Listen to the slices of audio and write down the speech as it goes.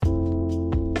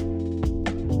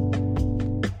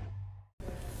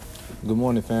Good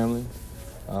morning, family.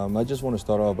 I just want to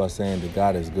start off by saying that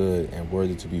God is good and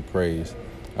worthy to be praised.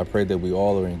 I pray that we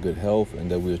all are in good health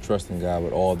and that we are trusting God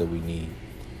with all that we need.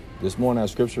 This morning, our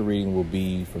scripture reading will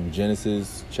be from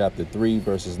Genesis chapter 3,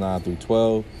 verses 9 through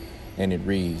 12, and it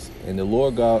reads, "And the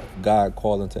Lord God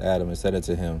called unto Adam and said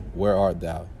unto him, Where art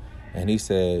thou? And he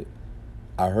said,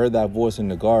 I heard thy voice in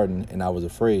the garden, and I was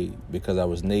afraid, because I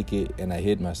was naked, and I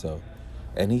hid myself.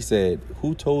 And he said,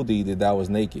 Who told thee that thou wast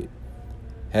naked?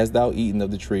 Hast thou eaten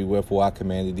of the tree wherefore I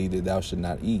commanded thee that thou should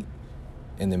not eat?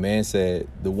 And the man said,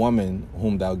 The woman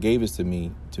whom thou gavest to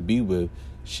me to be with,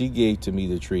 she gave to me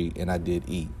the tree, and I did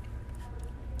eat."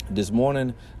 This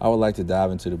morning, I would like to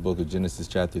dive into the book of Genesis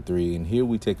chapter 3, and here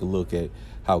we take a look at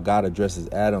how God addresses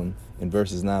Adam in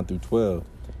verses 9 through 12.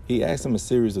 He asks him a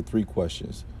series of 3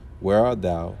 questions. Where art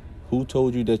thou? Who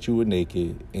told you that you were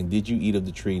naked? And did you eat of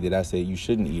the tree that I said you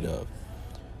shouldn't eat of?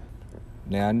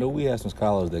 Now, I know we have some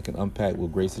scholars that can unpack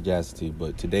with great sagacity,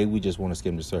 but today we just want to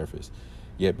skim the surface.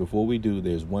 Yet before we do,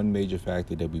 there's one major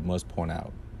factor that we must point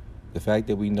out. The fact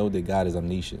that we know that God is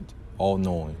omniscient,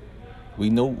 all-knowing. We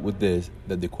know with this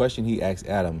that the question he asked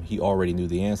Adam, he already knew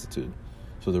the answer to.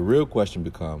 So the real question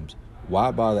becomes,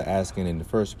 why bother asking in the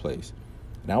first place?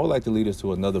 And I would like to lead us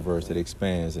to another verse that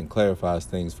expands and clarifies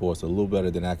things for us a little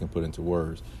better than I can put into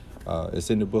words. It's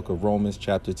in the book of Romans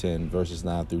chapter 10, verses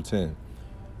 9 through 10.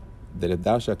 That if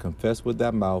thou shalt confess with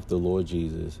thy mouth the Lord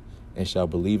Jesus, and shalt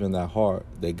believe in thy heart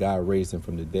that God raised him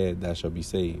from the dead, thou shalt be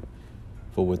saved.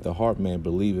 For with the heart man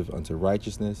believeth unto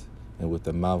righteousness, and with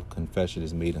the mouth confession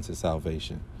is made unto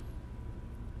salvation.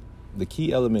 The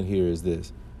key element here is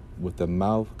this: with the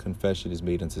mouth confession is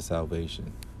made unto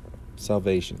salvation.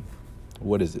 Salvation,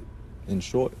 what is it? In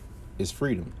short, it's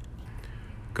freedom.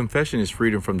 Confession is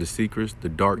freedom from the secrets, the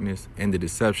darkness, and the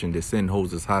deception that sin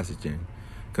holds us hostage in.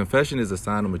 Confession is a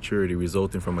sign of maturity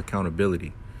resulting from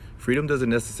accountability. Freedom doesn't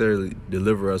necessarily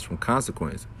deliver us from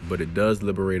consequence, but it does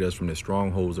liberate us from the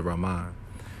strongholds of our mind.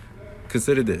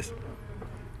 Consider this.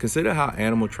 Consider how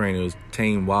animal trainers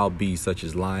tame wild beasts such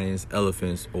as lions,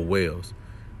 elephants, or whales.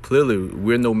 Clearly,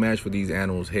 we're no match for these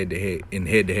animals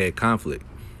head-to-head conflict.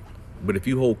 But if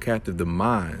you hold captive the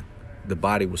mind, the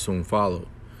body will soon follow.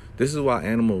 This is why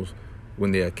animals,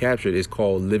 when they are captured, is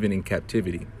called living in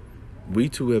captivity. We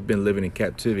too have been living in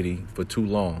captivity for too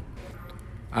long.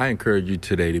 I encourage you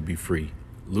today to be free.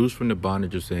 Loose from the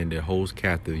bondage of sin that holds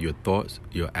captive your thoughts,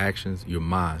 your actions, your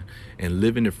mind, and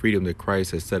live in the freedom that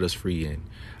Christ has set us free in.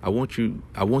 I want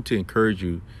to encourage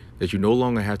you that you no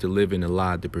longer have to live in a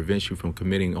lie that prevents you from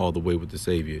committing all the way with the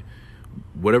Savior.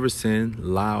 Whatever sin,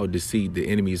 lie, or deceit the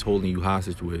enemy is holding you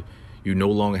hostage with, you no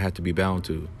longer have to be bound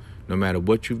to. No matter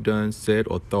what you've done, said,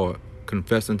 or thought,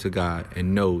 confess unto God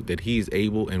and know that he is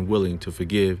able and willing to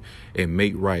forgive and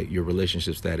make right your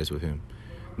relationship status with him.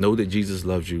 Know that Jesus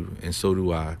loves you, and so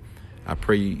do I. I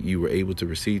pray you were able to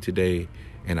receive today,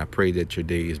 and I pray that your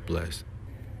day is blessed.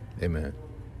 Amen.